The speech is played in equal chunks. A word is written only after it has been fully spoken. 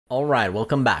Alright,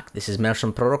 welcome back. This is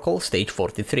Maelstrom Protocol, stage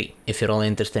 43. If you're only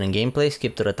interested in gameplay,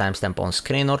 skip to the timestamp on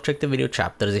screen or check the video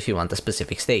chapters if you want a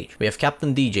specific stage. We have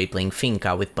Captain DJ playing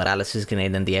Finka with Paralysis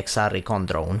Grenade and the XR Recon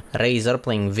Drone, Razor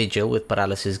playing Vigil with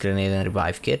Paralysis Grenade and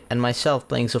Revive Kit, and myself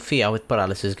playing Sophia with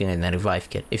Paralysis Grenade and Revive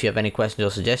Kit. If you have any questions or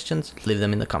suggestions, leave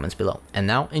them in the comments below. And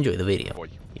now, enjoy the video.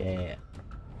 Yeah.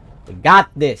 We got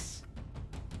this!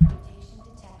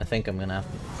 I think I'm gonna have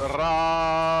to...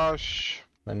 Rush!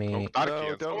 Let me...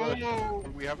 Oh,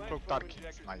 we have cloaked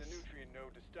Archeans. Nice.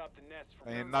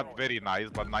 And not very nice,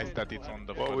 but nice that it's on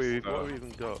the What first... we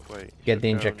even got? Wait. Get the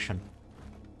injection.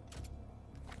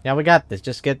 Yeah, we got this.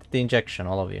 Just get the injection,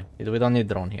 all of you. We don't need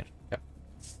drone here.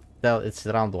 Yeah. It's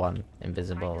round one.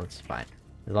 Invisible. It's fine.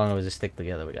 As long as we stick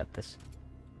together, we got this.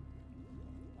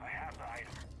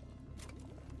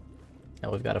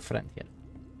 Now we've got a friend here.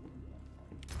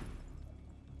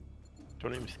 Do you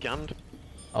want him scanned?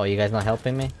 Oh, you guys not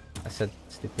helping me? I said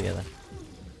stick together.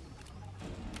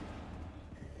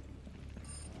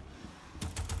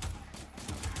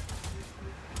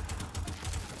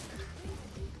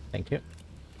 Thank you.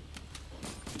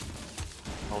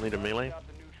 I'll need a melee.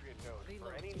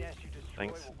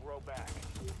 Thanks.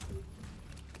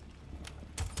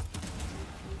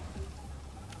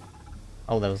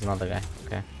 Oh, there was another guy.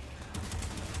 Okay.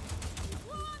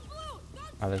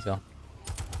 Oh, let's go.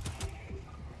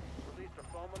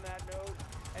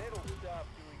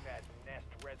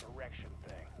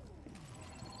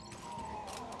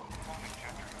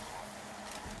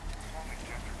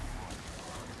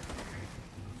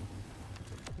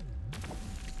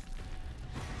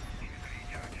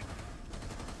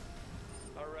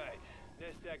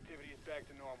 Activity is back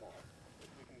to normal, if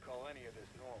we can call any of this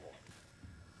normal.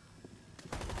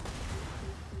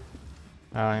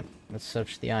 Alright, let's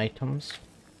search the items.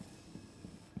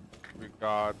 We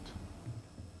got...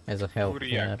 There's a health two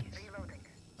here. reacts.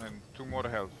 And 2 more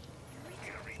health.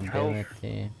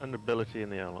 Ability. And ability in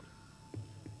the element.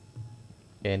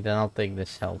 Okay, then I'll take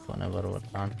this health whenever we're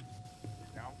done.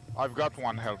 Yeah. I've got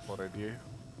 1 health already.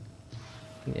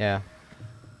 Yeah.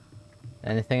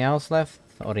 Anything else left?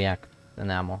 Or react and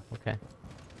ammo? Okay.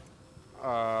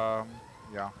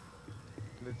 Yeah.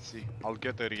 Let's see. I'll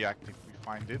get a react if we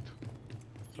find it.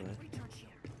 Sorry.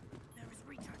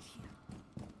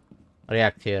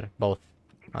 React here, both.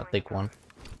 I'll take one.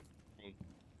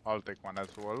 I'll take 1 as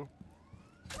well.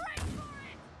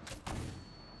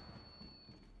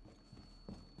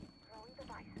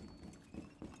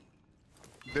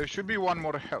 There should be 1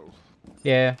 more health.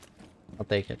 Yeah, I'll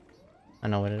take it. I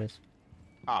know what it is.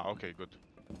 Ah, okay, good.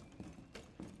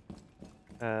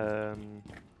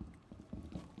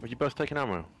 Were you both taking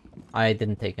ammo? I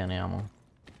didn't take any ammo.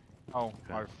 Oh,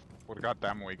 I forgot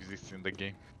ammo exists in the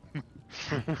game.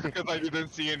 Because I didn't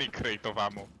see any crate of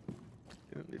ammo.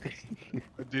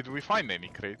 Did we find any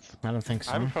crates? I don't think so.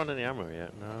 I haven't found any ammo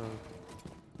yet, no.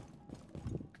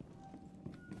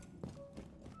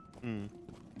 Hmm.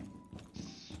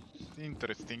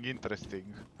 Interesting,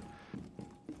 interesting.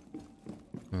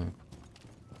 Hmm.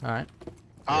 Alright.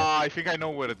 Ah, I think I know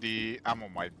where the ammo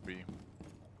might be.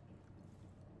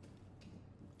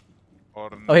 Or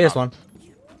Oh, here's not. one.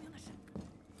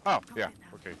 Oh, yeah,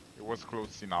 okay. It was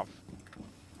close enough.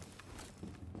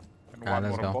 And Ah, 1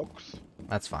 let's more go. box.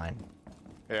 That's fine.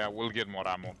 Yeah, we'll get more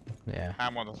ammo. Yeah.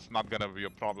 Ammo's not gonna be a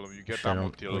problem. You get ammo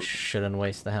till We shouldn't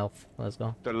waste the health. Let's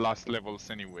go. the last levels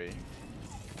anyway.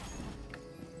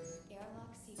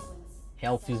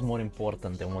 Health is more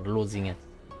important and we're losing it.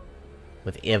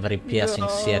 With every passing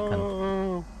second.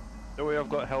 Oh, wait, I've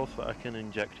got health that I can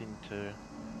inject into.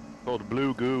 Called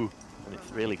blue goo, and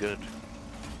it's really good.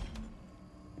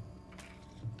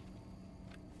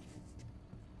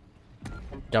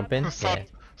 Jump in? Yeah.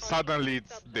 Suddenly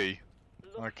it's day.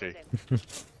 Okay.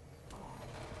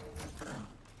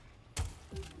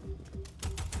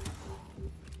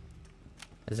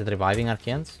 Is it reviving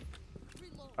Archeans?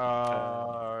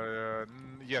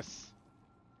 Yes.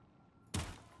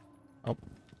 Oh.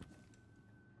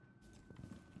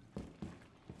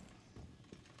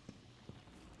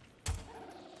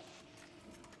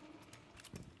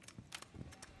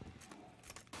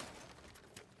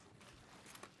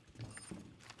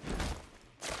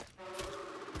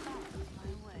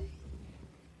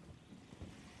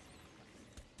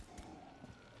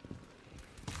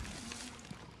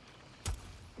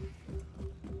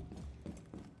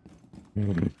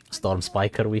 Storm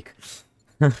Spiker week.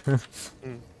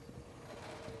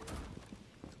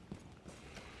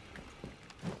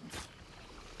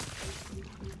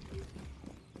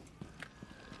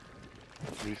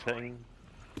 Resetting.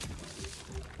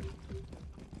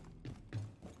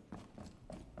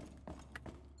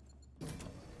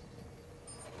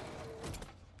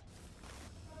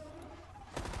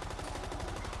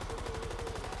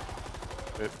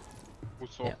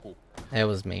 saw Yeah. who. It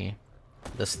was me.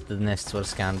 The nests were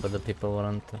scanned, but the people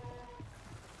weren't. Get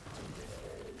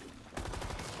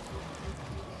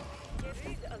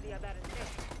rid of the aberrant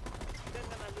nest. Then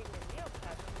the malignant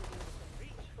neoplasm will be within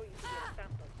reach for you to get a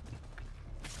sample.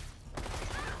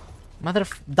 Mother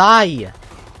die!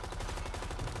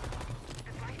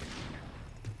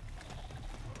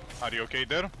 Are you okay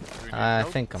there? Do you need I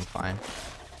help? think I'm fine.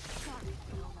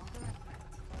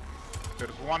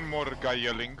 There's one more guy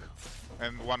yelling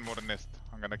and one more nest.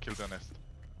 I'm gonna kill the nest.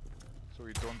 So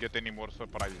we don't get any more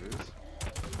surprises.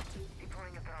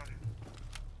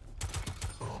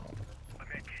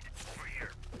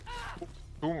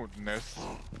 Two nests.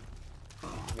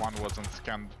 One wasn't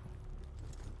scanned.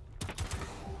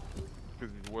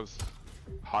 Because it was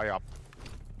high up.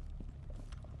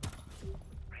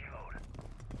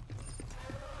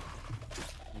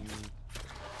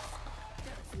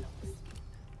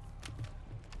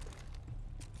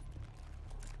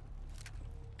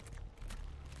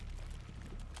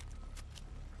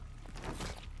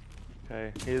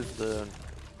 Okay, here's the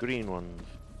green ones.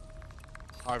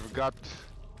 I've got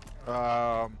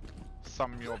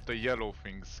some of the yellow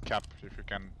things, Cap, if you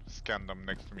can scan them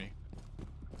next to me.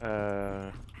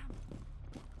 I'll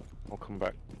come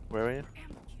back. Where are you?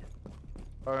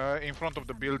 In front of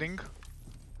the building,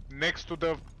 next to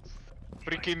the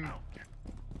freaking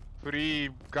 3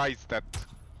 guys that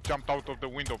jumped out of the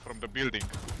window from the building.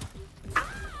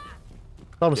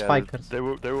 Those Yeah, spikers. they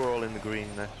were all in the green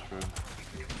nest room.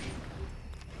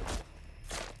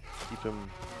 Keep them.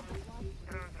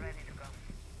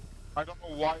 I don't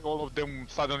know why all of them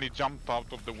suddenly jumped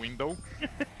out of the window.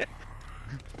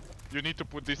 You need to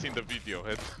put this in the video,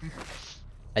 Ed.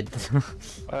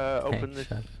 Open this.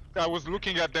 Shut. I was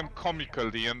looking at them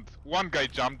comically, and one guy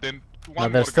jumped, then one No, more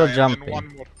they're still guy, and jumping. then one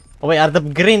more. Oh wait, are the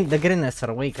green nests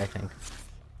are awake? I think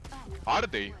Are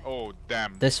they? Oh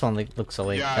damn! this one looks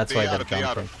awake. Yeah, That's they why are, they're they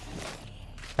are. jumping.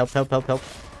 Help! Help! Help! Help!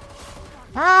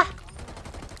 Ah!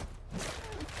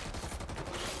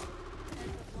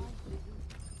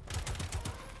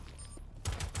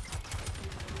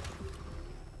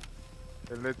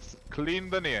 Let's clean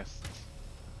the nest.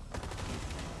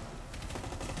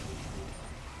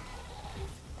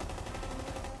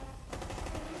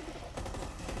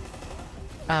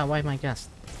 Ah! Why my guest?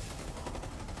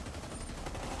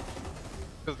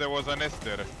 Because there was a nest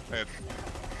there, Ed.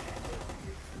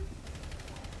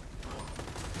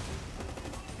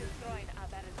 Destroy an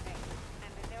aberrant nest,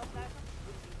 and the neoplasm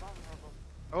will be vulnerable.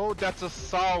 Oh, that's a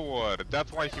sour.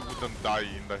 That's why he wouldn't die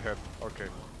in the head. Okay.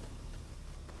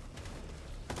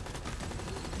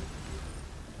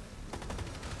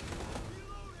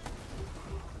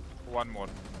 One more.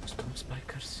 Some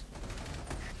spikers.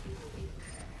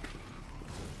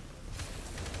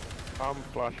 I'm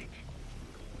flushed.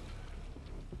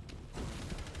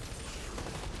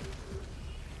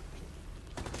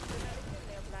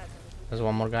 There's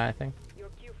one more guy, I think. Your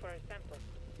cue for a sample.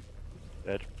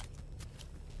 Dead.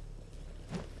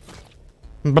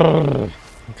 Brrr.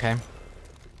 Okay.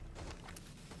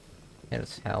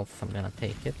 Here's health. I'm gonna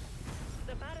take it.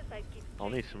 The parasite keeps I'll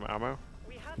need some ammo.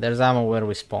 we have There's ammo where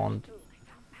we spawned.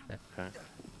 Okay.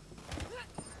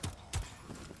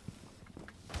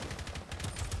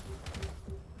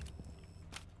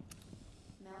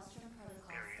 Maelstrom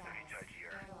protocol status.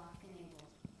 Airlock enabled.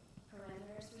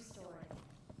 Parameters restored.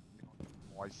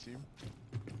 Oh, I see.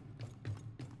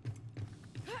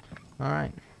 All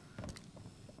right.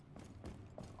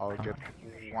 I'll get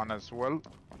one as well.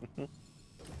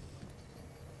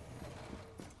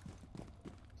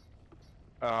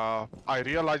 I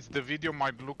realized the video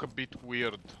might look a bit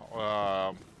weird.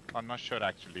 I'm not sure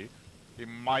actually. It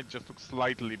might just look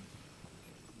slightly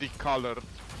decolored,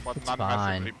 but It's not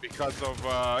fine. massively because of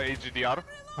HDR.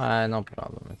 No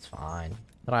problem. It's fine.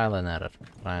 Trial and error.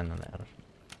 Trial and error.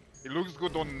 It looks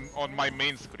good on my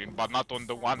main screen, but not on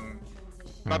the one,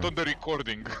 not on the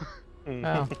recording.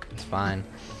 Well, it's fine.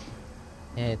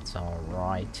 It's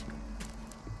alright.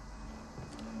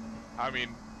 I mean,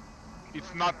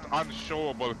 it's not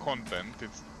unshowable content.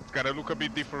 It's gonna look a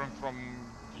bit different from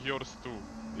yours too,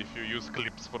 if you use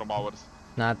clips from ours.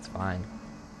 That's fine.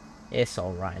 It's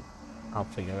alright. I'll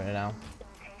figure it out.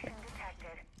 Mutation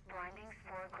detected. Blinding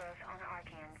spore growth on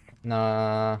Archeans.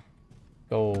 Nah.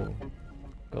 Go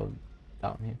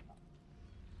down here.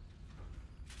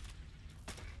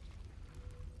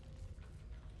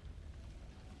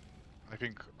 I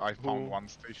think I found one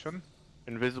station.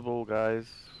 Invisible guys.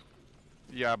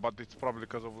 Yeah, but it's probably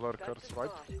because of lurkers, That's the right?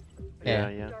 spot. Yeah.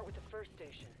 Yeah. Start with the first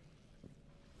station.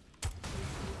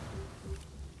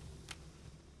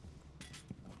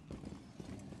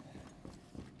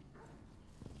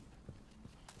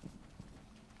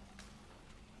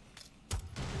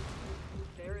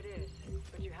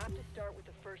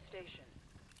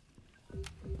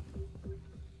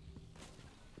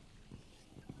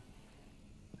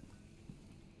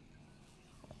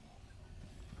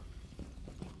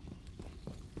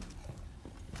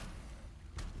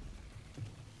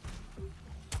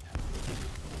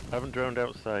 I haven't droned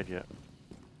outside yet.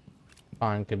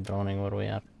 Fine, keep droning where we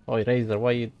are. Oh, Razor,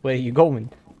 where are you going?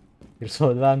 You're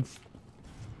so advanced.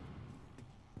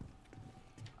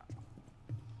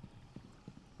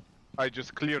 I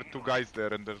just cleared 2 guys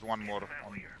there and there's one more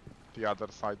on the other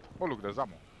side. Oh look, there's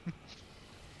ammo.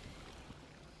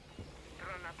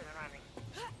 Drone up and running.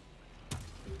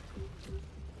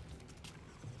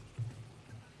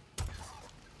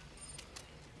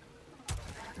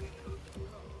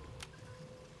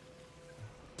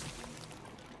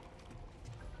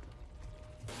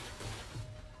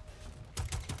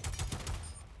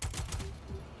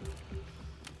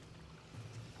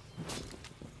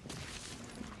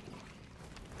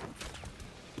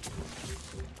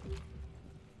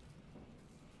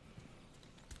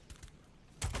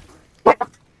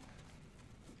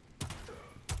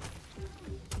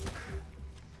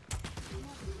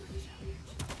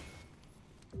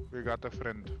 We got a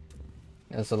friend.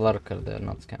 There's a lurker there,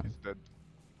 not scam. He's dead.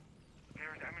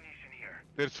 There's ammunition here.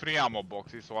 There's 3 ammo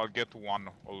boxes, so I'll get 1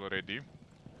 already.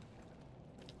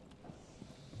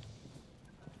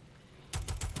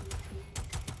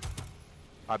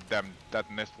 Ah damn, that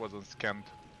nest wasn't scanned.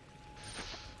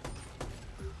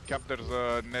 Cap, there's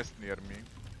a nest near me.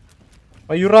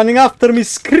 Why are you running after me?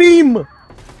 Scream!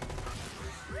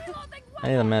 I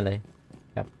need a melee.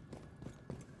 Yep.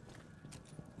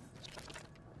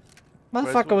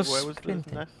 Motherfucker was Where was the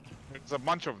sprinting. nest? There's a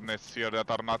bunch of nests here that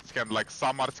are not scanned, like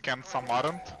some are scanned, some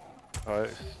aren't. Oh,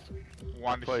 it's...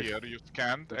 One Place. here you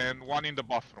scanned, and one in the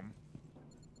bathroom.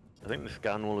 I think the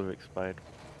scan will have expired.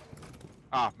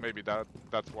 Ah, maybe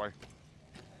that's why.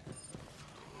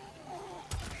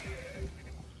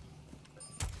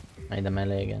 I need a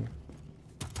melee again.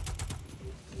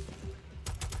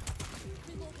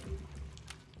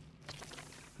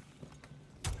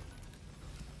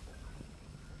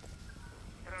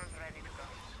 Drone's ready to go.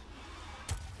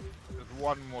 There's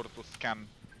one more to scan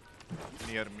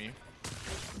near me.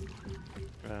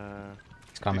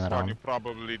 He's coming This one you around.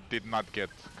 probably did not get,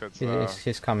 because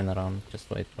He's coming around. Just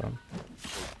wait for him.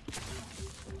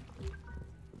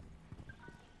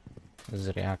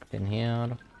 There's react in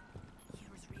here.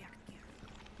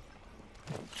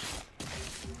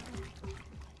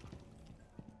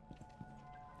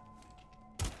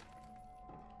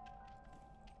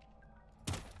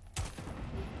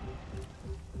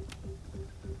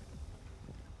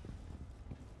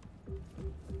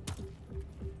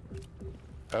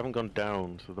 I haven't gone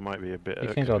down, so there might be a bit of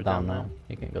You can go extra down now.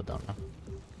 You can go down now.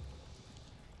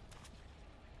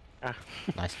 Ah.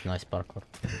 Nice parkour.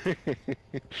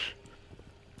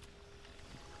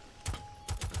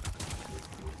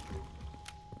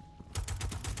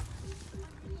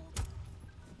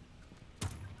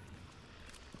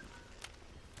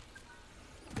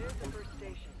 There's the first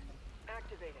station.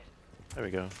 Activated. There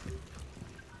we go.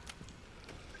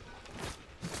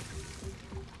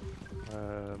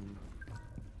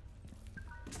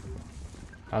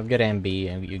 I'll get MB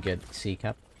and you get C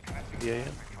cap. Yeah, yeah.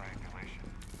 Triangulation.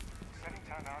 Setting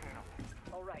timeout interval.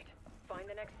 All right. Find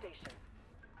the next station.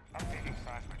 Updating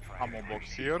seismic ammo triangulation.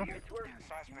 box here. It's working.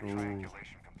 Seismic Ooh.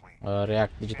 triangulation complete.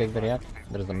 React. Did you take the react?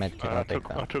 There's the med kit. I'll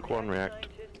take I that. took one react.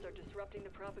 Scientists are disrupting the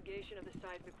propagation of the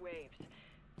seismic waves.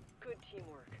 Good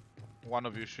teamwork. One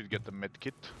of you should get the med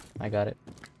kit. I got it.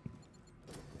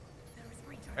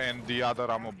 And the other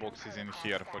ammo box is in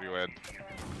here for you, Ed.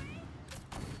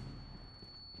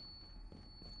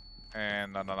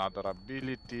 And another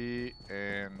ability,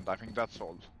 and I think that's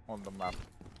all on the map.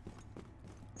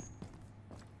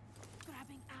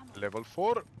 Level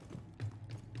 4.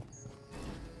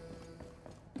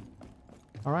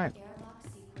 Alright.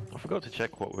 I forgot to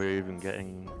check what we're even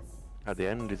getting at the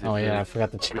end. Is it Oh yeah, I really-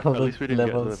 forgot to check At all least we the didn't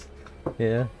get levels.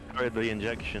 Yeah. the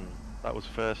injection. That was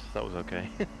first, that was okay.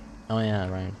 Oh yeah,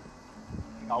 right.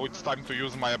 Now it's time to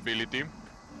use my ability.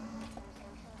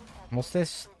 What's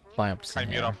this? Biopsy.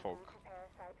 Chimera Yeah. Folk.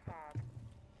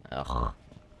 Ugh.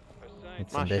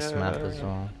 It's in this map as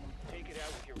well. Take it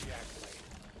out with your reactor.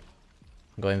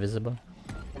 Go invisible.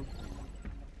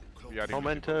 We are in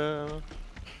Commenter!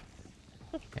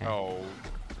 Okay. Oh.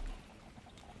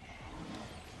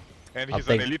 And I'll he's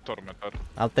an take- elite tormentor.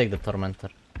 I'll take the tormentor.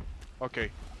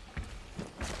 Okay.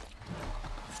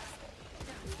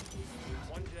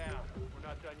 One down. We're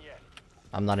not done yet.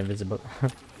 I'm not invisible.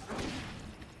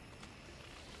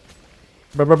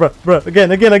 Bruh,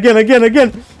 again!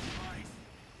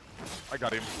 I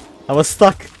got him. I was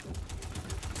stuck.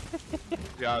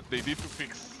 Yeah, they need to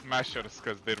fix smashers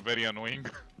because they're very annoying.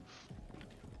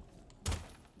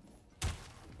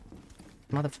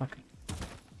 Motherfucker.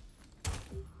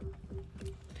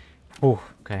 Oh,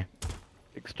 okay.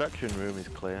 Extraction room is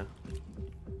clear.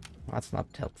 That's not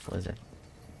helpful, is it?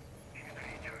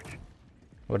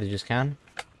 What did you scan?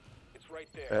 It's right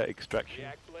there. Extraction.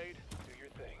 Jack blade, do your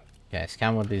thing. Yeah,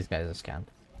 scan what these guys are scanned.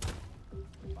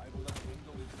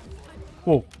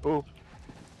 Whoa! Oh,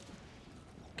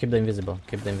 Keep the invisible.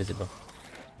 Keep the invisible.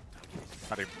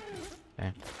 Got him.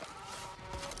 Okay.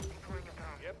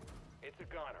 Yep, it's a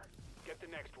goner. Get the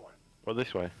next one. well,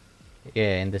 this way.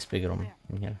 Yeah, in this big room.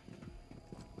 In here.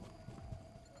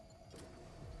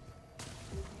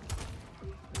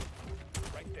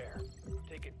 Right there.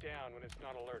 Take it down when it's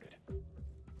not alerted.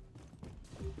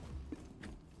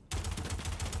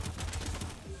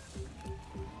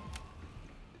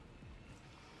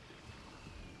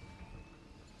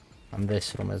 And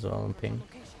this room as well, on ping.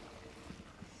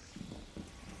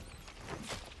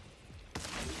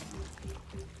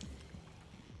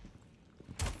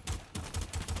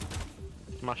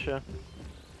 Smasher.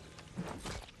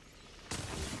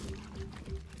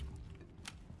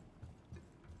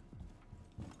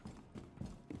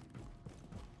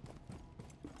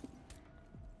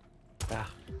 Ah,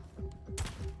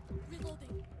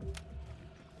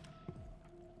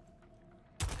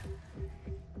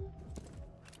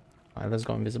 Alright, let's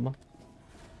go invisible.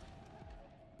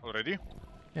 Already?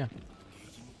 Yeah.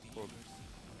 Cool.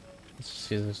 It's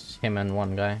just him and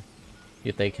one guy.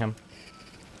 You take him.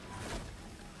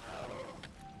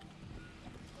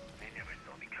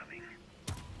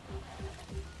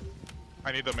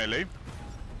 I need a melee.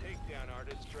 Takedown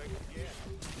artist strikes again.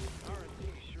 R&D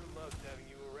sure loves having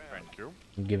you around. Thank you.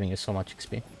 I'm giving you so much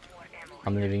XP.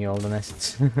 I'm leaving you all the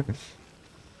nests.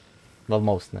 Well,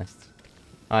 most nests.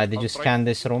 Alright, did I'll you try- scan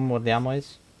this room where the ammo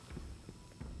is?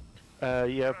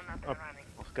 yeah, I'll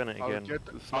scan it I'll again. get,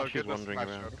 The I'll Smasher's get a wandering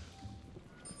smasher. around.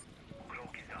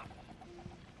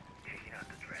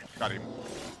 Got him.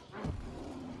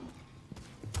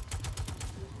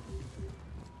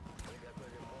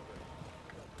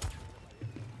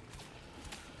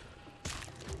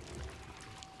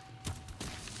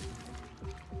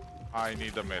 I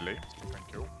need a melee.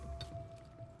 Thank you.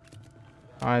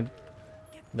 Alright.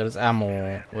 There's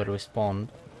ammo where we spawned.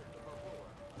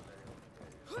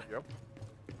 Yep.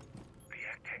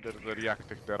 There's a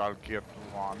reactor there. I'll get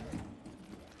one.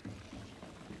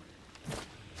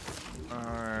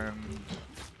 And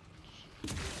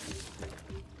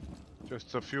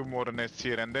just a few more nests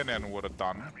here and then we're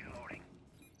done.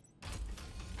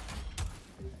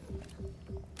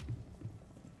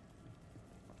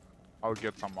 I'll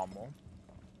get some ammo.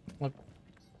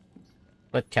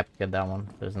 Let Cap get that one.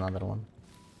 There's another one.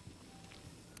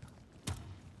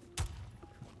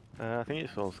 I think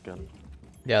it's all scanned.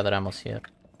 The other ammo's here.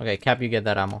 Okay, Cap, you get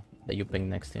that ammo that you pinged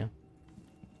next to you.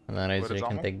 And then Razor, is you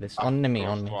can ammo? take this. Ah, On me, close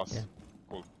on me. to us. Yeah.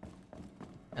 Cool.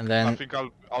 And I then, think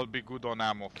I'll be good on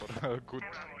ammo for good.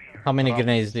 how many rounds.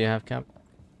 grenades do you have, Cap?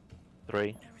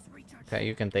 3. Okay,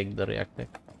 you can take the reactor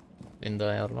in the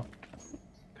airlock.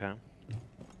 Okay.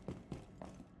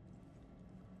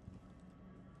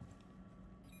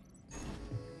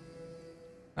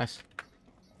 Nice.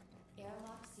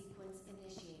 Airlock sequence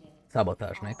initiated.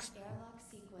 Sabotage next. Airlock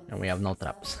sequence. And we have no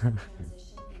traps.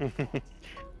 Transition.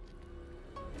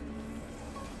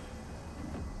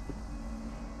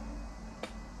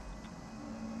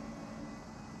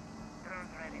 Drones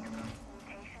ready to go.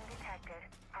 Mutation detected.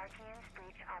 Archeans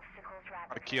breach obstacles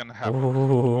rapidly. Archean have.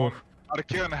 Ooh.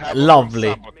 Archean have. Lovely.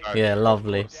 Sabotage. Yeah,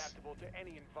 lovely. Adaptable to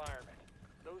any environment.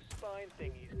 Those spine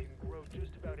thingies can grow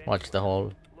just about anywhere. Watch the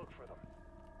hole. Look for them.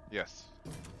 Yes.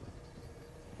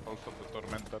 Also the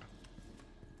tormentor.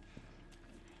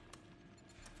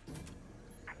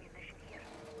 Ammunition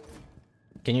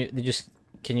here.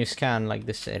 Can you scan like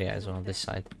this area as well, this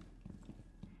side?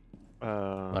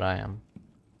 Where I am.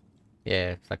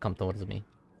 Yeah, it's like come towards me.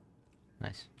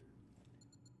 Nice.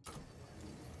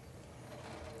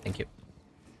 Thank you.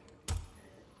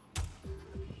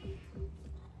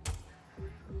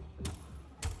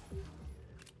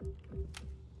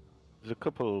 There's a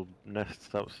couple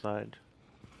nests outside.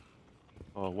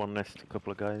 Or one nest, a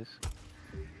couple of guys.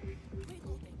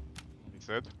 He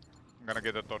said. I'm gonna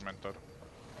get a tormentor.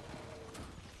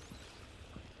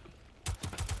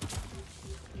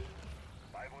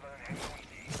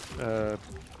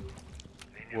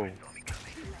 Whoa.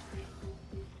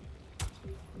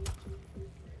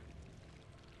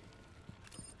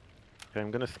 Okay,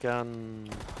 I'm gonna scan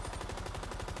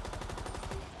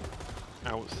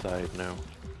outside now.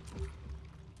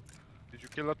 Did you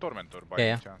kill a tormentor by Yeah, any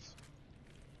yeah. chance?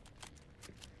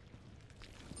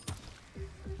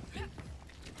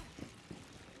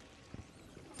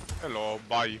 Hello,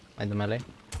 bye. Like the melee.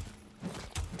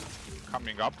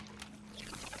 Coming up.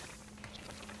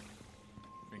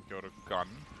 Think you're a gun.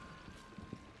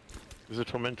 There's a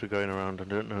tormentor going around. I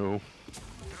don't know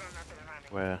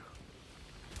where.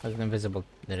 There's an invisible.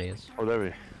 There he is. Oh, there he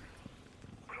is.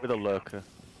 With a lurker.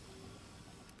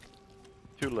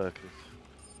 2 lurkers.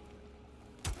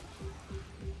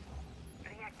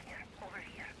 Reactor over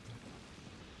here.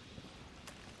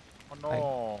 Oh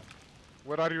no!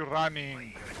 Where are you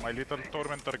running, my little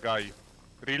tormentor guy?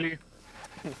 Really?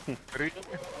 Really?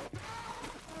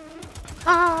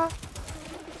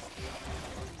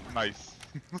 Nice.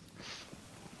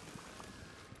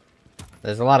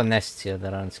 There's a lot of nests here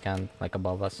that aren't scanned, like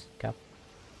above us, Cap.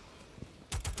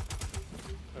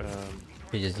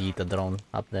 You just eat a drone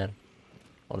up there.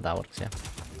 Or that works, yeah.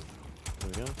 There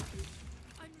we go.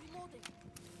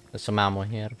 There's some ammo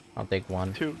here. I'll take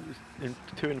one. 2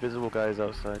 invisible guys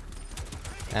outside.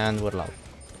 And we're low.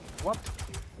 What?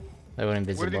 They were Where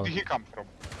invisible. did he come from?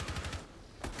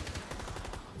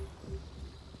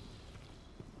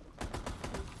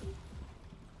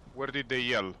 Where did they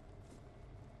yell?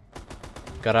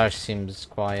 Garage seems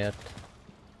quiet.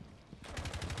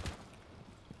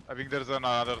 I think there's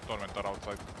another tormentor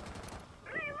outside.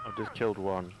 I've just killed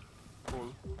one.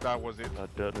 Cool. That was it. I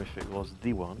don't know if it was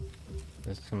the one.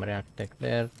 There's some react tech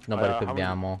there. Nobody could be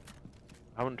haven't- ammo.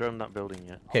 I haven't droned that building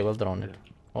yet. Okay, we'll drone it.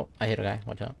 Oh, I hear a guy.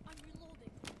 Watch out.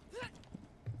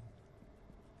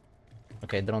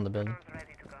 Okay, drone the building. Drone's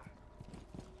ready to go.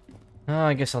 Oh,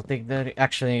 I guess I'll take the...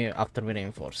 Actually, after we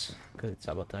reinforce. Because it's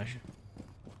sabotage.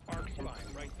 Arc spine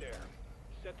right there.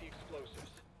 Set the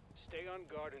explosives. Stay on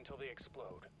guard until they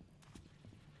explode.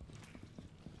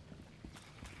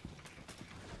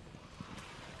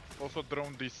 Also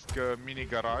drone this mini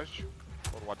garage,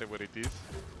 or whatever it is.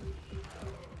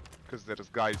 Because there's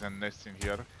guys and nests in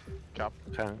here. Cap.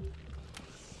 Okay.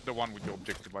 The one with the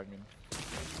objective, I mean.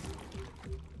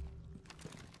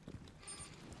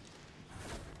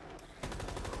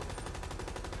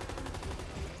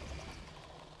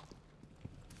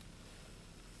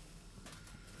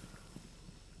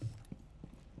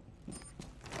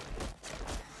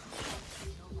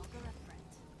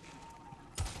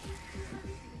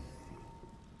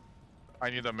 I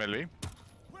need a melee.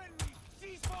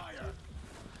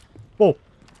 Whoa!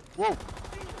 Whoa!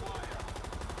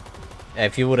 Yeah,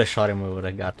 if you would have shot him, we would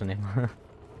have gotten him.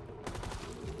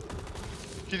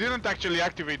 He didn't actually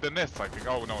activate the nest, I think.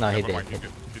 Oh no, No, he never did, mind,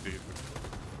 he He did.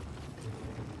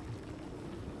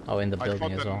 Oh, in the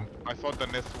building as well. I thought the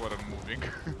nests weren't moving.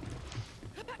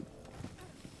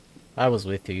 I was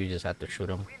with you, you just had to shoot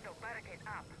him. Window barricade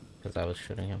up. Because I was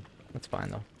shooting him. That's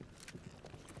fine though.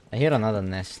 I hear another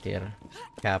nest here.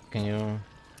 Cap, can you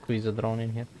squeeze a drone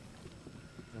in here?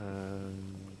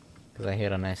 Because I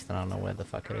hear a nest and I don't know where the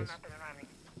fuck it is. Up and running.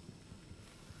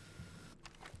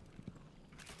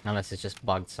 Unless it's just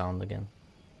bugged sound again.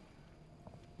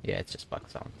 Yeah, it's just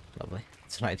bugged sound. Lovely.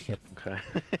 It's right here Okay.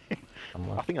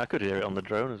 somewhere. I think I could hear it on the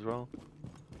drone as well.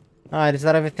 Alright, is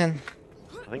that everything?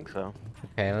 I think so.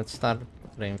 Okay, let's start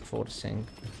reinforcing.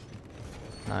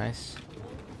 Nice.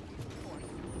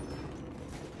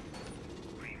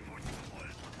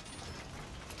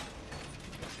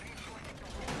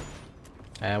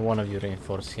 One of you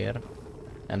reinforce here.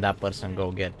 And that person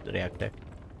go get reactor.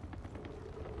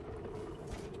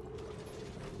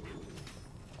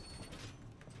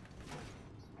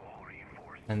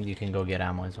 And you can go get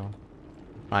ammo as well.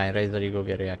 Alright, Razor, you go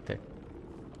get reactor.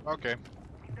 Okay.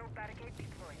 Window barricade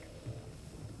deployed.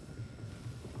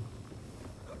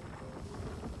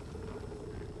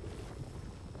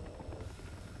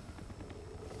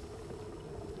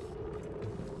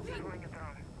 Destroying a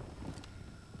drone.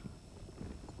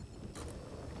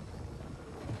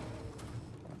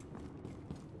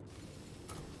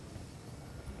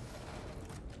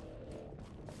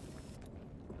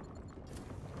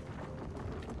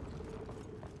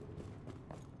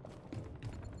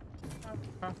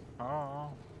 Oh.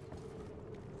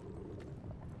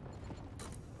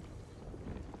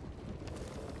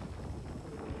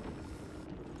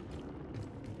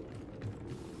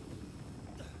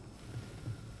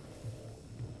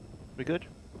 We good?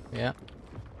 Yeah.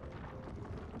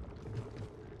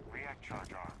 React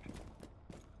charge armed.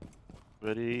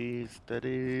 Ready,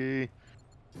 steady.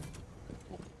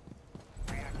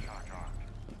 React charge armed.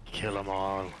 Kill them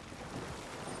all.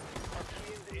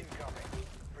 Archeans incoming.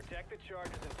 Protect the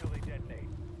charges until they detonate.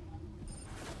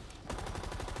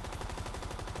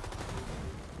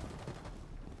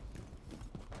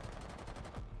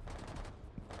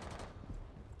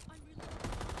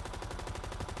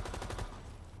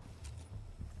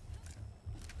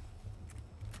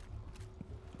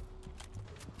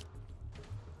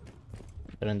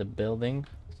 They're in the building,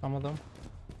 some of them.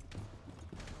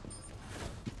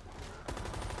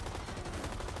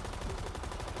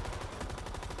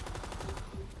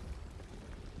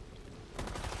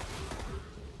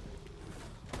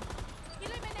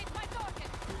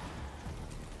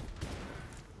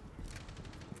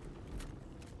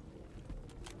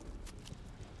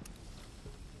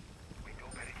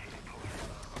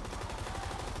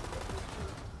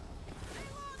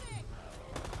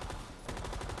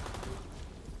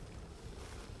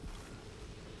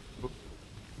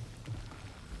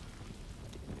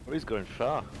 Oh, he's going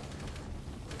far.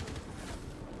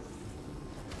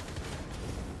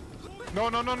 No,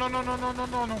 no, no, no, no, no, no, no,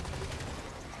 no, no.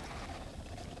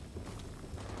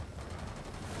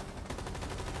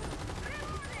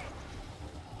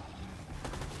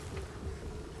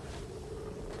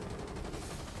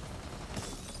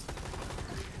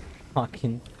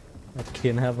 Fucking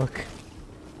Havoc.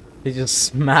 He just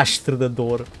smashed through the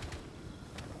door.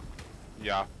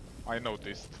 Yeah, I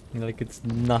noticed. Like it's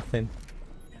nothing.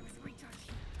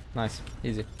 Nice,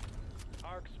 easy.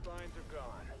 Arc spines are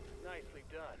gone. Nicely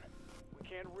done. We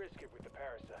can't risk it with the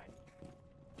parasite.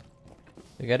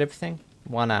 You got everything?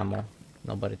 One ammo.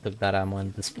 Nobody took that ammo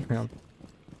in this round.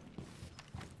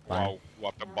 Fine. Wow,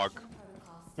 what a bug.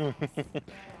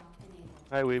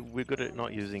 Hey, we're good at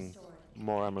not using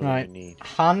more ammo Right. than we need.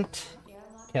 Hunt.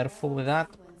 Careful with that.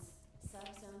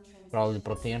 Probably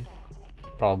Protean.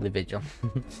 Probably Vigil.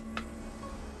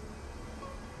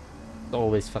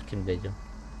 Always fucking Vigil.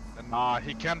 Nah,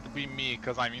 he can't be me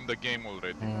because I'm in the game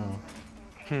already.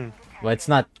 Well, it's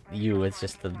not you, it's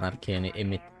just an arcane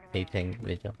imitating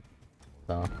Vigil.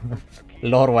 So,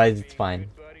 lore-wise, it's fine.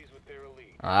 Buddies with their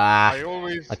elite. Ah. I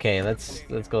always Okay, let's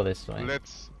go this way.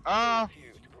 let's No,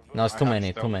 it's I too have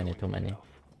many, stealth. too many, too many.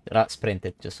 Sprint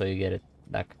it just so you get it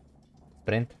back.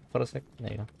 Sprint for a sec.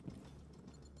 There you go.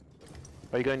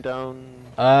 Are you going down?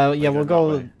 Yeah, going we'll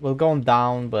that way? we'll go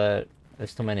down, but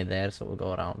there's too many there, so we'll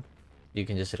go around. You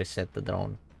can just reset the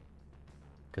drone,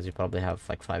 because you probably have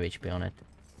like 5 HP on it,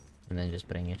 and then just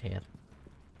bring it here.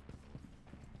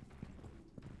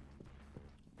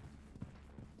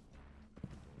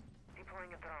 Deploying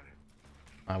a drone.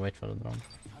 I'll wait for the drone.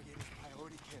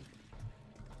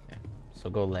 Okay, so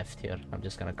go left here. I'm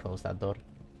just gonna close that door.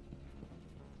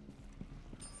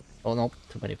 Oh no,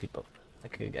 too many people.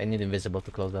 Okay, I need invisible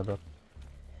to close that door.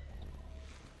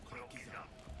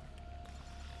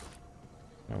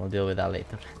 And we'll deal with that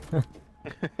later. so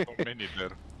many there.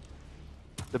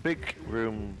 The big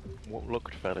room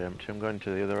looked fairly empty. I'm going to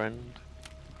the other end.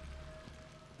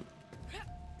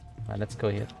 Alright, let's go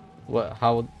here. What?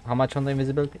 How much on the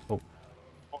invisibility? Oh,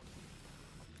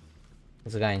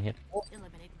 there's a guy in here.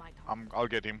 I'll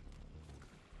get him.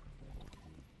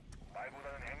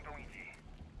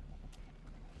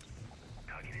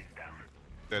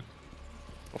 Dead.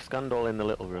 I've scanned all in the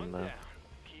little room now.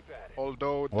 Keep at it.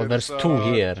 Although Well, there's two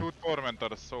here. 2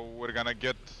 tormentors, so we're gonna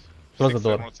get. Close the 6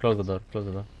 door. emeralds. Close the door. Close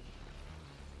the door.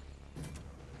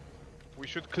 We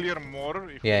should clear more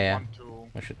if Yeah, we yeah. want to.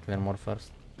 I should clear more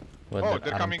first. With Oh, the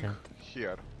they're arm coming tent.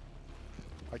 here.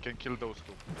 I can kill those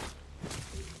 2.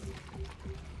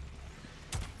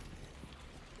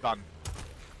 Done.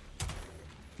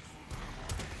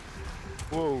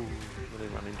 Whoa! Really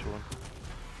ran into one.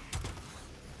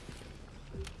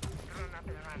 Drone up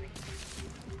and running.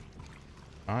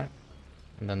 Alright.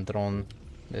 And then drone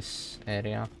this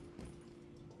area.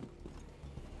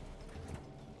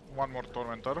 One more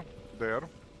tormentor there.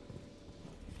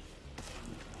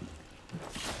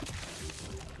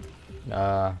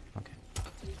 Okay.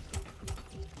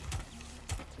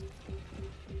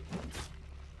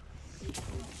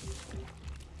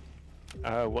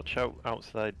 Watch out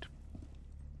outside.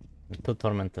 2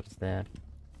 tormentors there.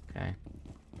 Okay.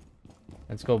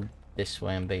 Let's go this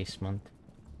way in basement.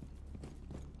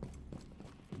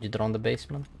 Did you drone the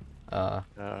basement?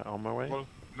 On my way. Well,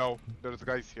 no, there's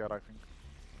guys here, I think.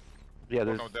 Yeah, Oh,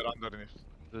 there's no, they're underneath.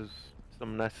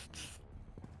 some nests.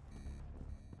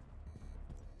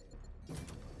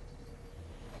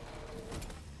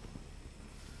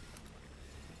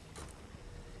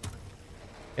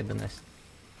 Get the nest.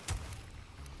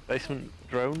 Basement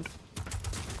droned.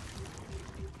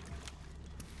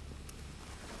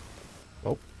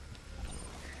 Oh.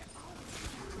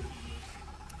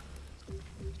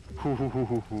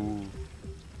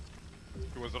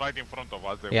 He was right in front of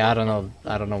us. They Yeah, I were- don't know.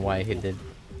 I don't know why he did.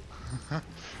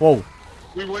 Whoa.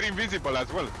 We were invisible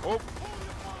as well. Oh.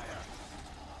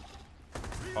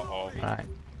 Uh-oh. Alright.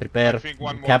 Prepare. I think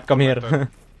one more Cap, come here.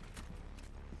 tormentor.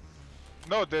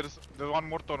 No, there's one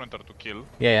more tormentor to kill.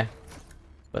 Yeah.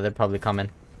 But they're probably coming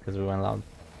because we went loud.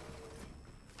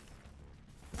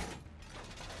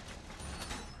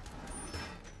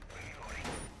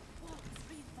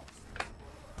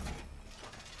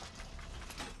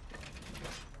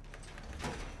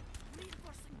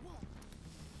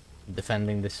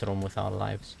 Defending this room with our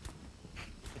lives.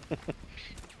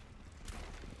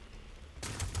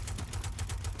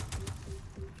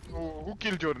 Oh, who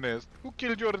killed your nest? Who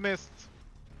killed your nest?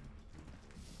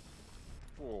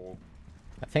 Oh.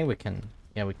 I think we can.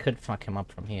 Yeah, we could fuck him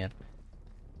up from here.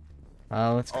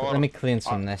 Let's. Or- Let me clean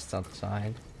some nests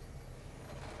outside.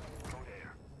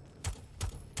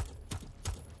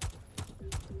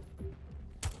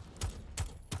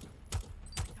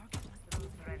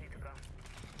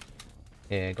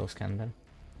 Yeah, go scan them.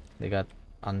 They got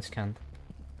unscanned.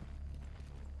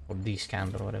 Or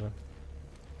descanned or whatever.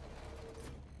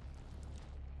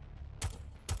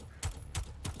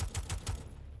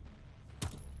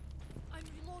 I'm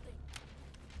reloading.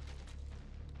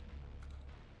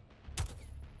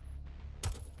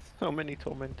 So many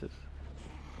tormentors.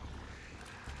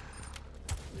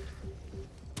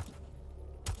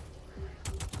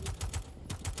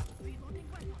 Reloading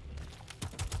weapon.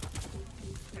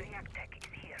 Reactech is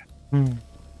here.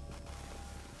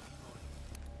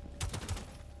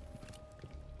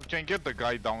 We can get the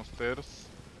guy downstairs.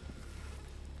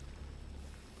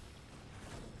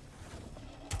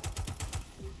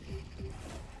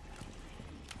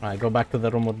 Alright, go back to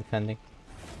the room of defending.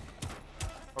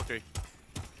 Okay.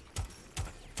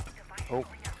 Oh,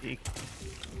 he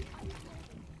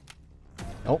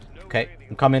Oh, okay.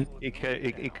 I'm coming.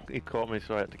 caught me,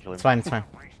 so I had to kill him. It's fine, it's fine.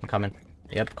 I'm coming.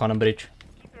 Yep, Conan Bridge.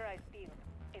 Keep your eyes peeled.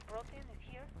 A protein is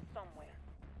here somewhere.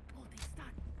 Holding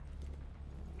stun.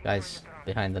 Guys,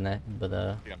 behind the net, but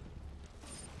Yeah.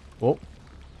 Whoa.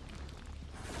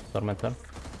 Tormentor.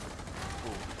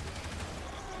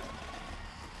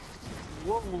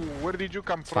 Whoa, where did you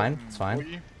come It's from? fine, it's fine.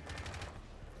 boy?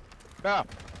 Yeah,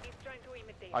 He's trying to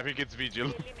imitate. I think it's Vigil.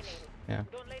 Eliminate it. Yeah.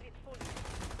 Don't let it fool you.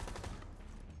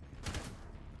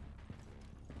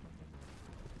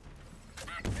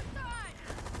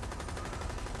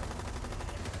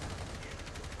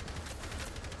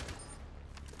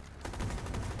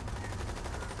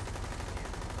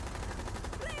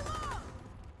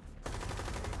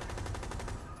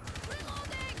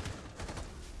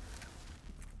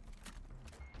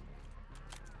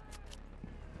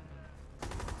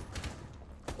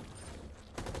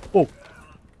 Oh!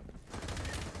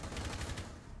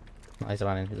 He's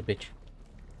running, he's a bitch.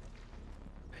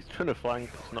 He's trying to flank,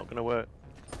 it's not gonna work.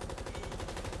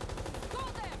 Go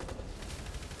there.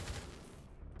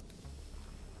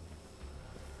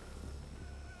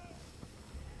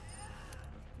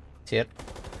 See it?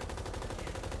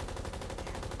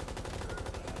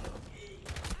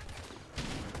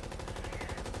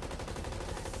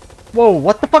 Whoa,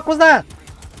 what the fuck was that?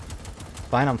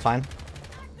 Fine, I'm fine.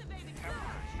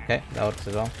 Okay, that works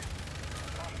as well.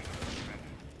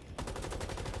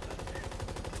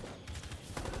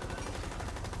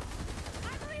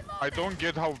 I don't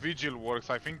get how Vigil works.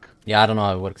 I think Yeah, I don't know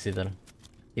how it works either.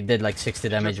 He did like 60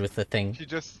 damage with the thing. he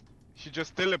just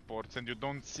teleports and you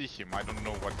don't see him. I don't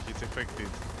know what his effect is.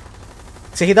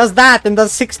 See, he does that and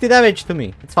does 60 damage to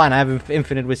me. It's fine, I have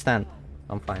infinite withstand.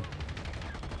 I'm fine.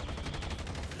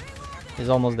 He's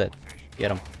almost dead.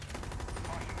 Get him.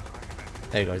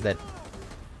 There you go, he's dead.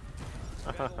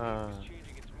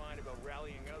 Changing its mind about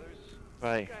rallying others.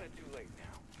 Right. Kinda too late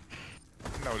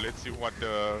now. Now let's see what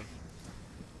the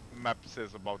map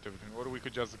says about everything. Or we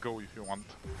could just go if you want.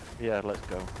 Yeah, let's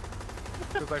go.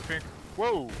 Because I think...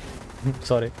 Whoa!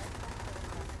 Sorry.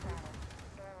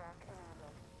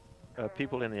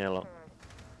 People in the airlock.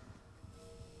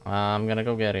 I'm gonna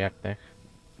go get reactor.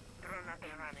 Drone up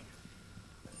and running.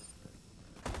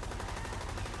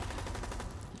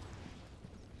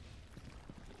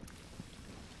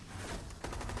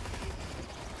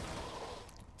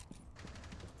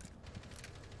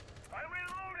 I'm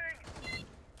reloading!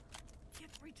 Get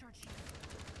recharge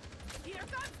here. Here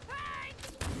comes pain.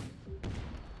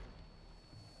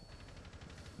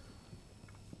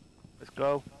 Let's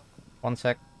go. 1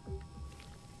 sec.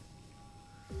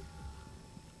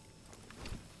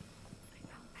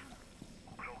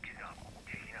 Cloak is up.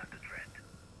 Taking out the threat.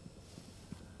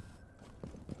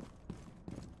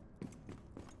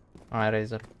 Alright,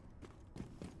 Razor.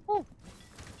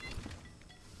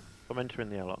 I'm entering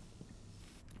the airlock.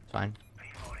 Fine.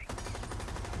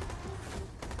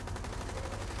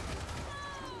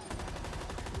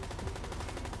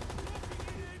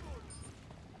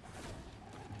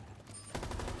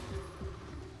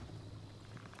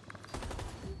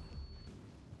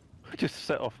 I just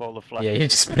set off all the flashes. Yeah, you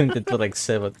just printed to like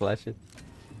 7 flashes.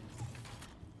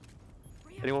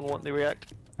 Anyone want the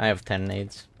react? I have 10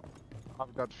 nades.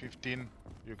 I've got 15.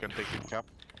 You can take it, Cap.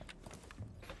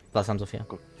 Plus I'm Sophia.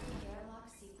 Airlock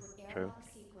True. airlock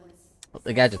sequence.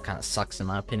 The gadget kind of sucks in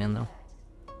my opinion though.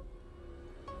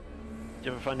 Do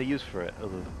you ever find a use for it? Other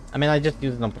than... I mean, I just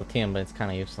use it on Protean, but it's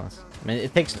kind of useless. I mean,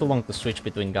 it takes too long to switch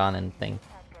between gun and thing.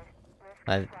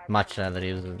 I'd much rather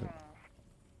use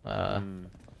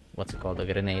what's it called, a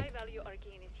grenade. High value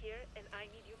arcane is here, and I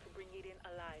need you to bring it in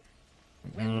alive.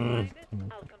 When you find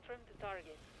it, I'll confirm the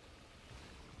target.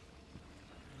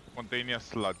 Spontaneous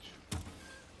sludge.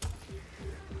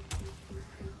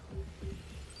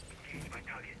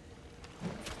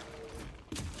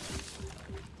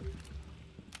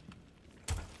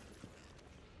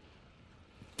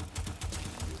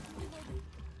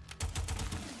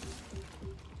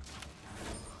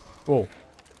 Whoa.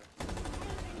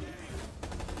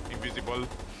 Invisible.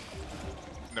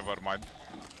 Never mind.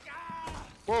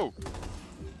 Whoa!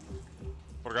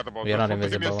 Forgot about We are that. not Something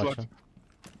give me a invisible, sludge. actually.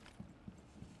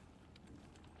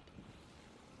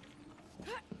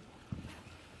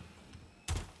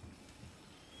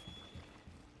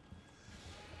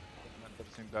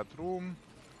 Enters in that room.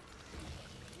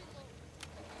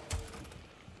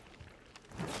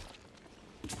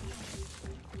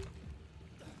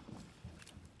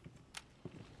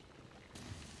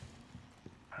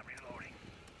 I'm reloading.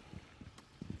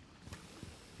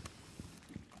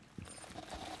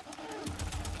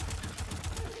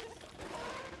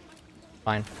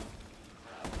 Fine.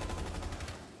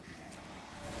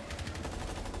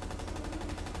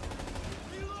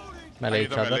 I Melee need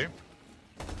each a other. melee.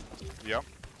 Yeah.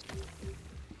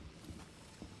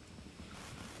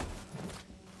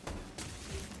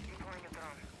 Deploying a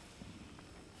drone.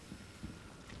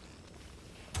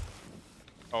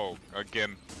 Oh,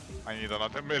 again. I need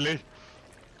another melee.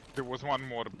 There was one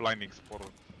more blinding spore,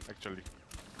 actually.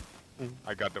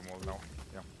 I got them all now.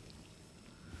 Yeah.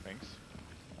 Thanks.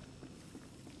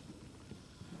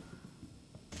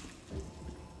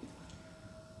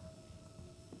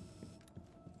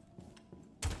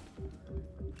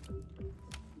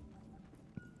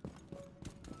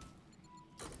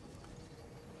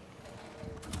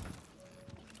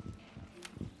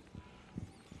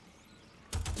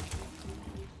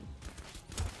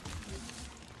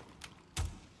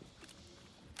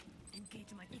 Engage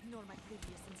ignore my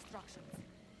previous instructions.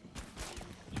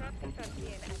 Trust is at the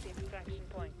end at the extraction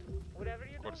point. Whatever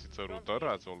you Of course, do, it's a don't router,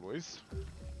 forget. as always.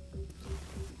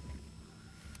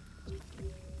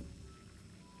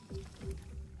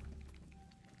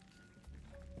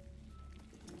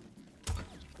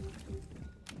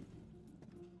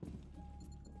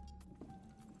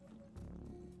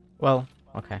 Well,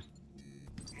 okay.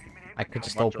 I could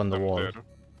just Bunch of open the them wall. there.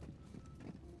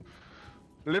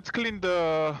 Let's clean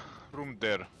the room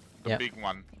there, the Yeah. big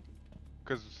one,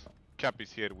 because Cap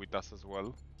is here with us as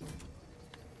well.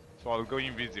 So I'll go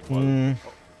invisible. Mm.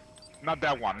 Oh, not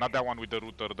that one with the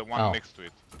router, the one Oh. next to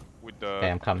it, with the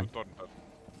Okay, I'm coming. returner.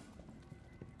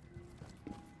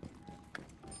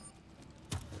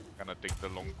 Gonna take the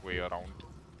long way around.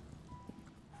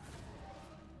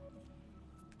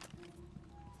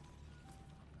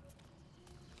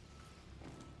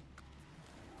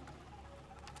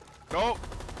 No!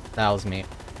 That was me.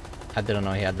 I didn't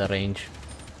know he had the range.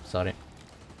 Sorry.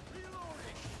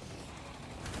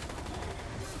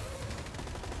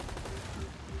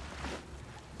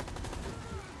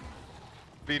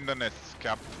 Clean the nests,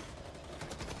 Cap.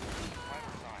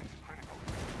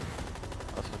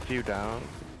 That's a few down.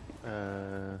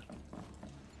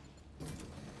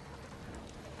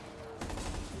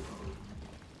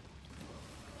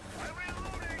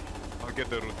 I'll get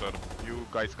the router. You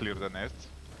guys clear the nests.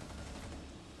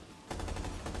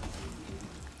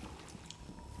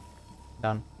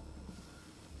 Done.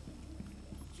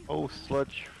 Oh,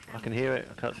 sludge. I can hear it.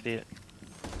 I can't see it.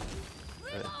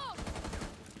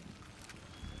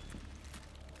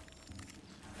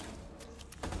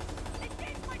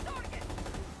 Engage my target.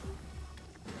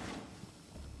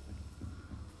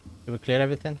 Did we clear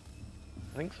everything?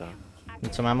 I think so.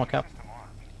 Need some ammo, Cap?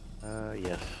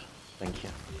 Yes. Thank you.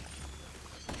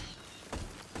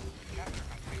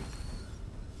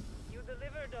 You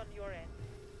delivered on your end.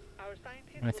 Our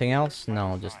scientists will Anything be else? your No,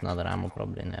 front just line. another ammo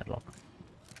probably in airlock.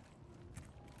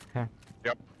 Okay.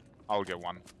 Yep, I'll get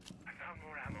one. I found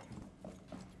more ammo.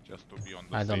 Just to be on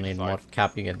the I don't safe need side. more.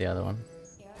 Cap, you get the other one. Airlock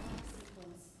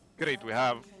sequence. Great, we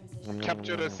have Transition.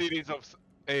 captured a series of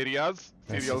areas,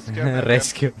 serial scan, and then-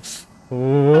 Rescue.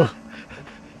 Ooh.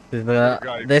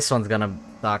 guys. This one's gonna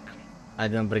suck. I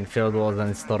didn't bring field walls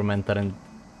and Stormenter and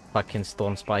fucking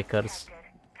Storm Spikers.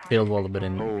 Field wall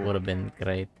would have been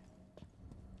great.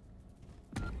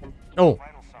 Oh!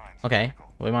 Okay,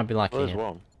 we might be lucky Well, there's here.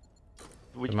 one.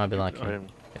 We might be lucky. Um,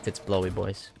 If it's blowy,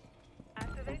 boys.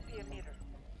 Activate the emitter.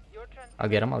 Your I'll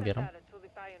get him, I'll get him. transfer to the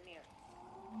Pioneer.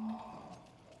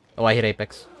 Oh, I hear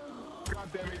Apex. God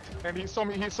damn it! And he saw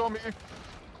me, he saw me!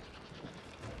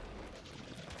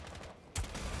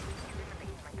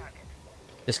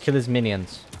 Just kill his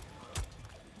minions.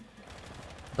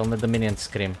 Don't let the minions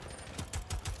scream.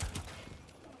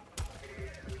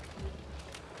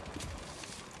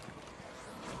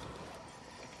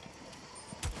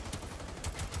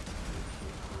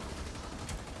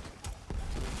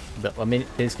 Did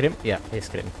he scream? Yeah, he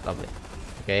screamed. Lovely.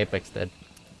 Okay, Apex dead.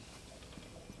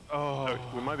 Oh,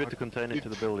 we might be able to contain it to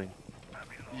the building.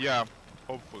 yeah,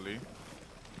 hopefully.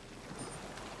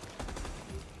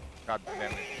 God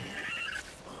damn it.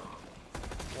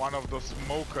 one of those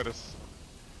smokers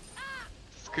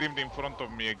screamed in front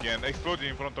of me again, exploded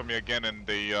in front of me again, and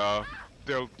they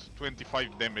dealt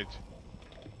 25 damage.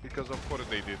 Because of course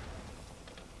they did.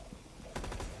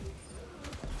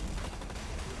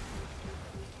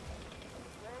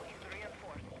 Wall is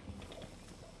reinforced.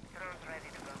 Drones ready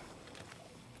to go.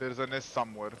 There's a nest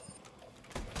somewhere.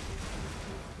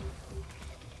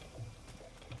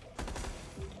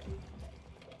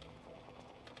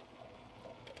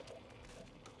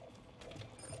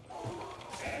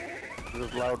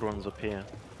 There's loud ones up here.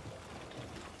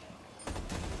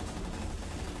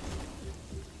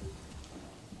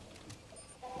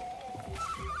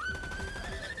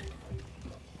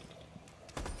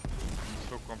 I'm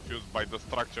so confused by the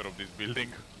structure of this building.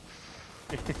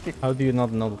 How do you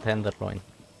not know the Tenderloin?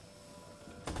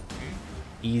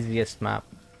 Easiest map.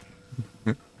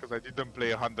 Because I didn't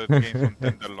play 100 games on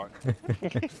Tenderloin.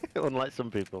 Unlike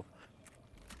some people.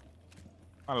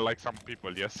 Unlike some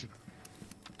people, yes.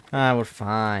 Ah, we're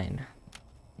fine.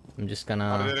 I'm just Are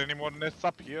gonna... there any more nests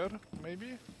up here,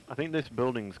 maybe? I think this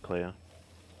building's clear.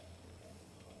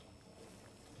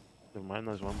 Never mind,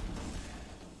 there's one.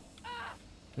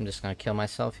 I'm just gonna kill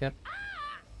myself here.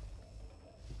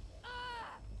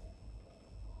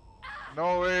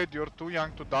 No, Ed, you're too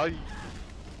young to die.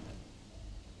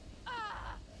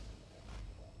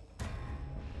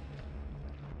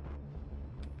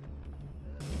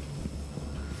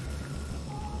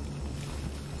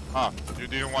 Ah, you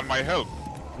didn't want my help.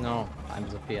 No, I'm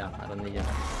Zofia. I don't need your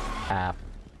app.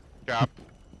 Cap.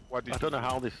 What did I don't know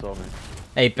how they saw me.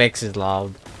 Apex is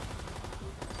loud.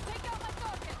 Take out my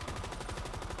target.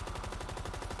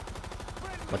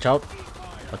 Watch out.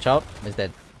 Watch out. He's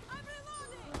dead. I'm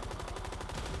reloading.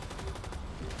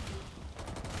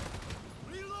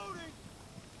 Reloading.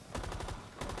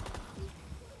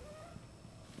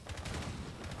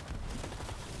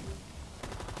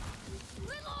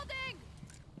 Reloading.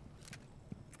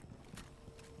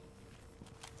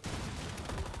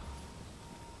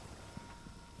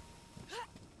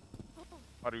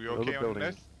 Are we Another okay on building.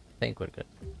 this? I think we're good.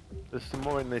 There's some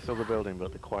more in this other building,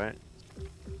 but they're quiet.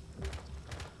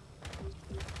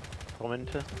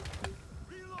 Commenter.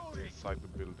 Inside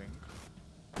the building.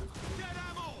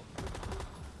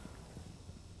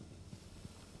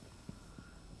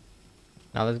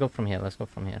 Now let's go from here. Let's go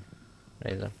from here.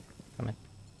 Razor, come in.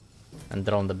 And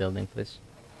drone the building, please.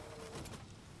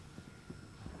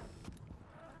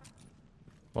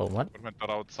 Whoa, what?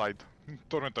 Tormentor outside.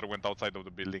 Tormentor went outside of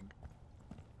the building.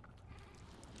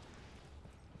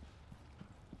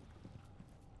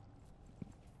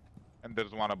 And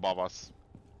there's one above us.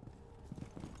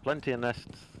 Plenty of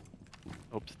nests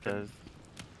upstairs.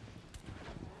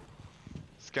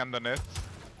 Scan the nests.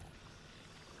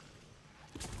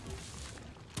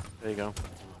 There you go.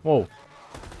 Whoa.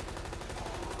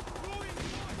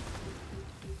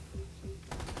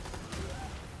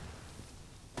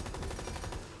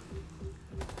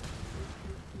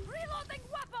 Reloading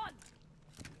weapon.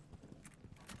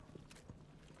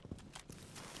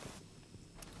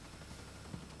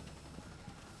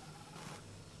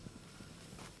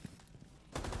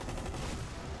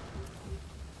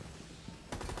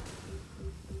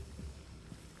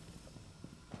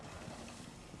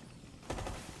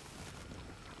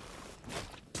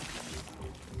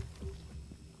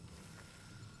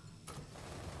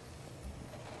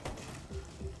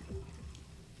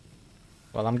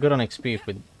 Well, I'm good on XP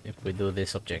if we do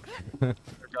this objective. I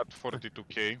got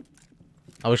 42k.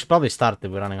 We should probably start it.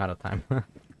 We're running out of time. Oh,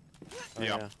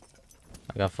 Yeah.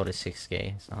 I got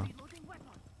 46k, so... Reloading weapon.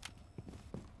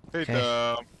 Hey, Okay.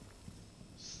 the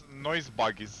noise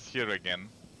bug is here again.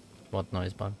 What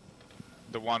noise bug?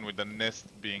 The one with the nest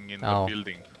being in Oh. the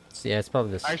building. Yeah, it's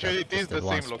probably this. Actually, it is the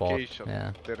one same spot. location.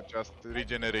 Yeah. They're just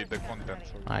regenerate the content.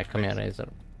 So it Alright, come here, makes- Razor.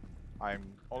 I'm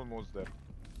almost there.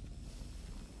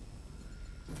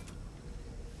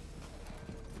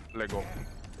 Lego.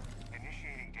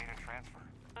 Initiating data transfer.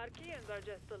 Archeans are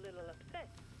just a little upset.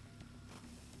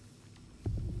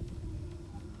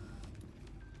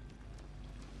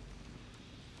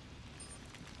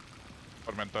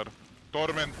 Tormentor.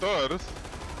 Tormentors?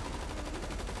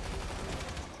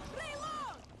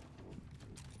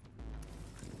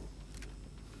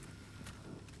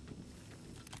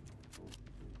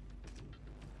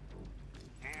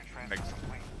 Data transfer Next.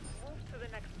 complete. Move to the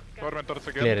next scan. Tormentors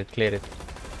again? Clear it, clear it.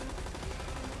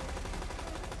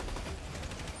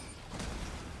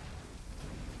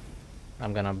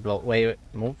 I'm gonna blow. Wait,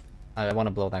 move. I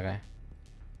wanna blow that guy.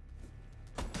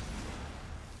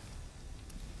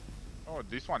 Oh,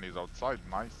 this one is outside.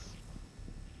 Nice.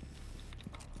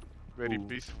 Very Ooh.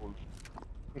 peaceful.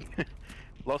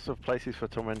 Lots of places for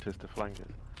tormentors to flank us.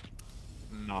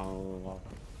 No.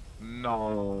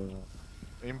 No.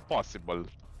 Impossible.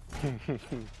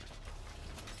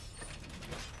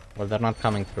 Well, they're not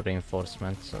coming through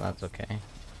reinforcements, so that's okay.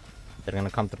 They're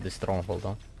gonna come through the stronghold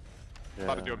though. Yeah.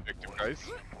 Start the objective, guys.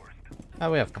 Ah,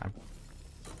 we have time.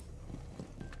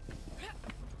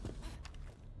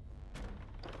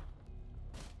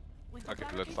 Okay,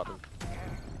 let's start.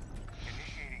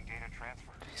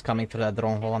 He's coming through that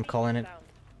drone hole, I'm calling it.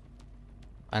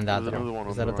 And that There's another drone. one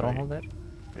Is on there a the drone right. hole there?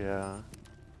 Yeah.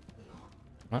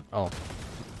 What? Oh.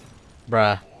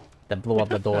 Bruh. That blew up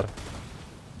the door.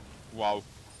 Wow.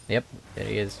 Yep, there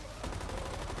he is.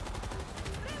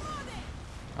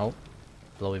 Oh.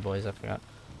 Blowy boys, I forgot.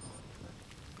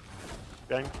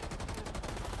 Gang.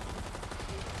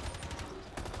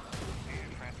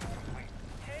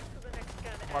 Head to the next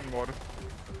scan. One more.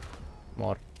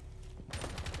 More.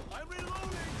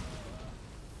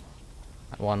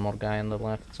 One more guy on the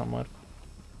left somewhere.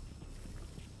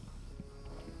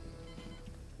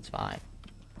 It's fine.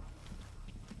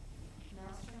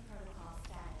 Maelstrom protocol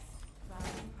status.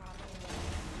 Routing properly.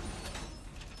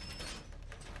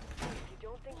 If you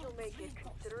don't think you'll make it,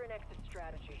 consider an exit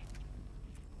strategy.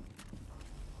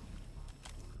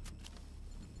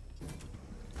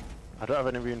 I don't have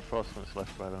any reinforcements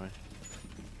left, by the way.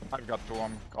 I've got two.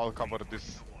 I'll cover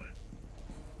this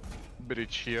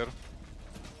bridge here.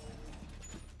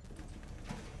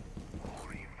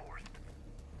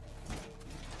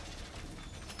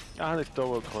 Ah, this door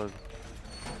will close.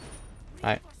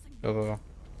 Alright, go, go, go.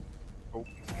 Oh.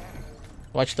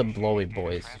 Watch the blowy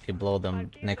boys. If you blow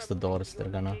them next to doors, they're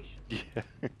gonna Yeah.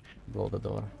 blow the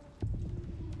door.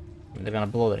 I mean, they're gonna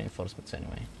blow the reinforcements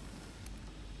anyway.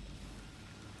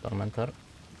 Tormentor.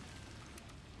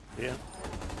 Yeah.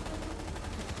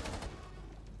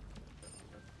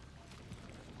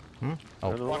 Hmm? Oh,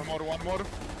 Another One more, one more.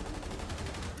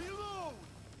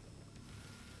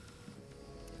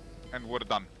 And we're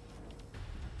done.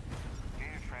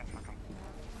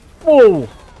 whoa!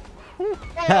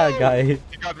 Yeah, guy.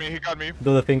 He got me, he got me.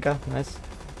 Do the thinker. Nice.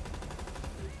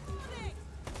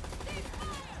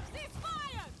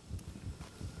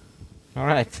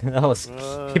 Alright, that was.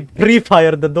 He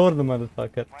pre-fired the door, the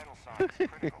motherfucker.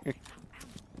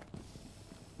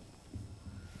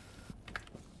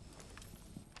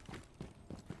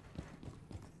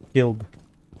 Killed.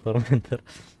 Tormentor.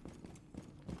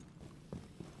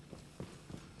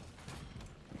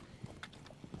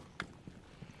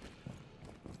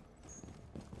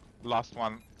 Last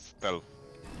one, stealth.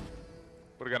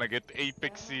 We're gonna get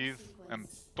apexes and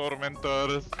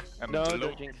tormentors and No, blowy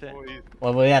don't jinx it. boys.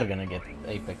 Well, we are gonna get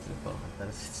Apex and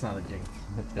Tormentors. It's not a jinx.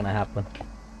 It's gonna happen.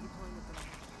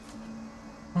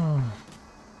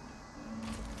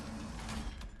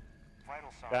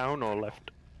 Down or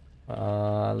left?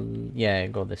 Yeah,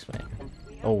 go this way.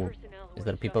 We have Oh, personnel who is are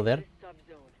there people there? studying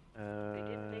this subzone. They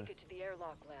didn't make it to the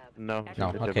airlock lab. No.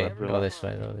 No, They okay, did go this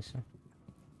way, go this way.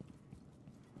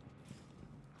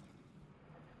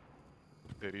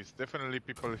 There is definitely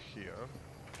people here.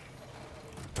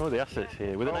 Oh, the assets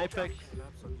here with an apex.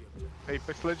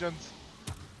 Apex Legends.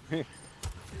 If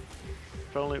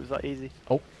only it was that easy.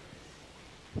 Oh, Over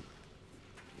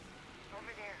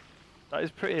there. That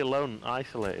is pretty alone,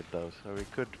 isolated though, so we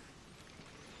could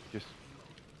just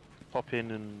pop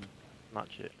in and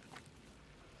match it.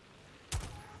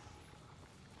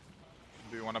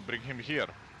 Do you wanna bring him here?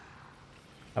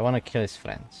 I wanna kill his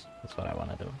friends. That's what I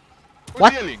wanna do. Who's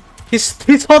What? yelling? He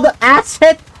saw the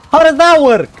asset? How does that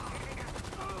work?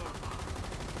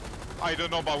 I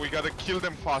don't know, but we gotta kill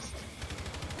them fast.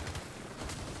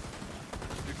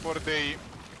 Before they...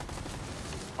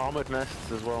 Armored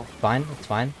nests as well. Fine, it's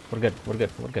fine. We're good, we're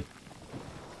good, we're good.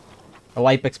 Oh,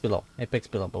 Apex below,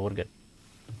 but we're good.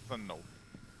 doesn't know.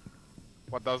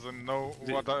 What doesn't know,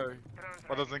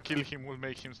 what doesn't kill him will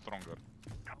make him stronger.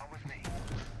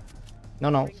 No,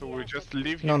 no, So we just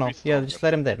leave him no, no. be Yeah, stronger. just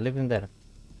let him there, leave him there.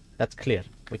 That's clear.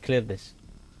 We cleared this.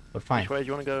 We're fine. Which way do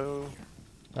you want to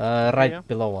go? Right Yeah.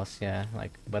 below us, yeah,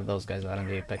 like where those guys are in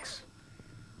the Apex.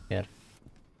 Here.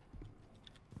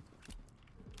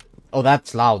 Oh,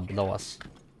 that's loud below us.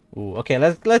 Ooh, okay,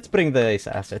 let's bring the ace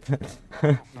asset.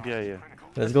 Yeah, yeah.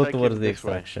 Let's go take it towards the this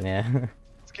way. extraction, yeah.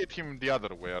 Let's get him the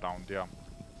other way around, yeah.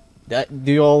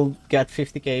 Do you all get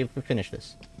 50k if we finish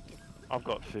this? I've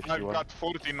got I've 51. got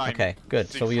 49. Okay, good.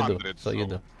 So you do. 600, So you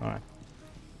do. Alright.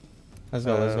 Let's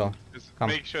go, let's go. Just Come.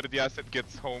 make sure the asset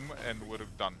gets home and we're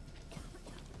done.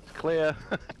 It's clear.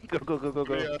 Go, go, go, go,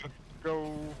 go. Clear,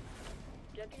 go.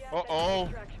 Get the asset Uh-oh.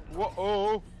 extraction point.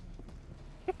 Whoa-oh.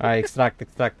 Alright, extract,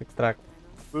 extract, extract.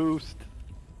 Boost.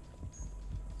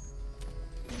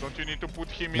 Don't you need to put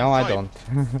him No, inside? I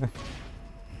don't.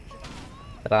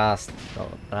 Trust, bro,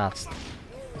 trust.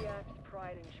 You'll react with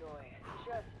pride and joy.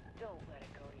 Just don't let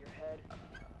it go to your head.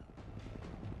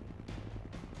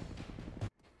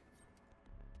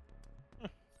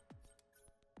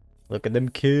 Look at them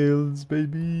kills,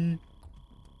 baby.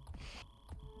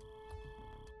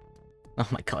 Oh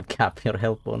my god, Cap, your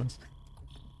health bonus.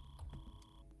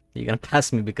 You're gonna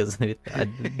pass me because of it.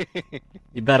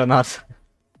 You better not.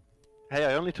 Hey,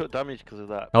 I only took damage because of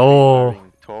that. Oh.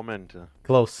 Tormentor.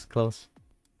 Close, close.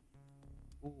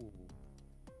 Ooh.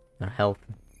 Your health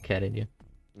carried you.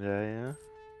 Yeah, yeah.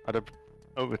 I'd have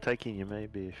overtaken you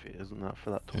maybe if it isn't that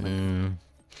for that tormentor.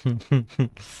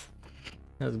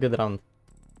 That was a good round.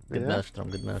 Good Yeah. Maelstrom,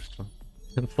 good Maelstrom.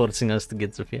 Forcing us to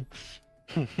get Sophia.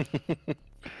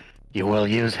 You will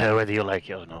use her whether you like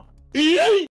it or not.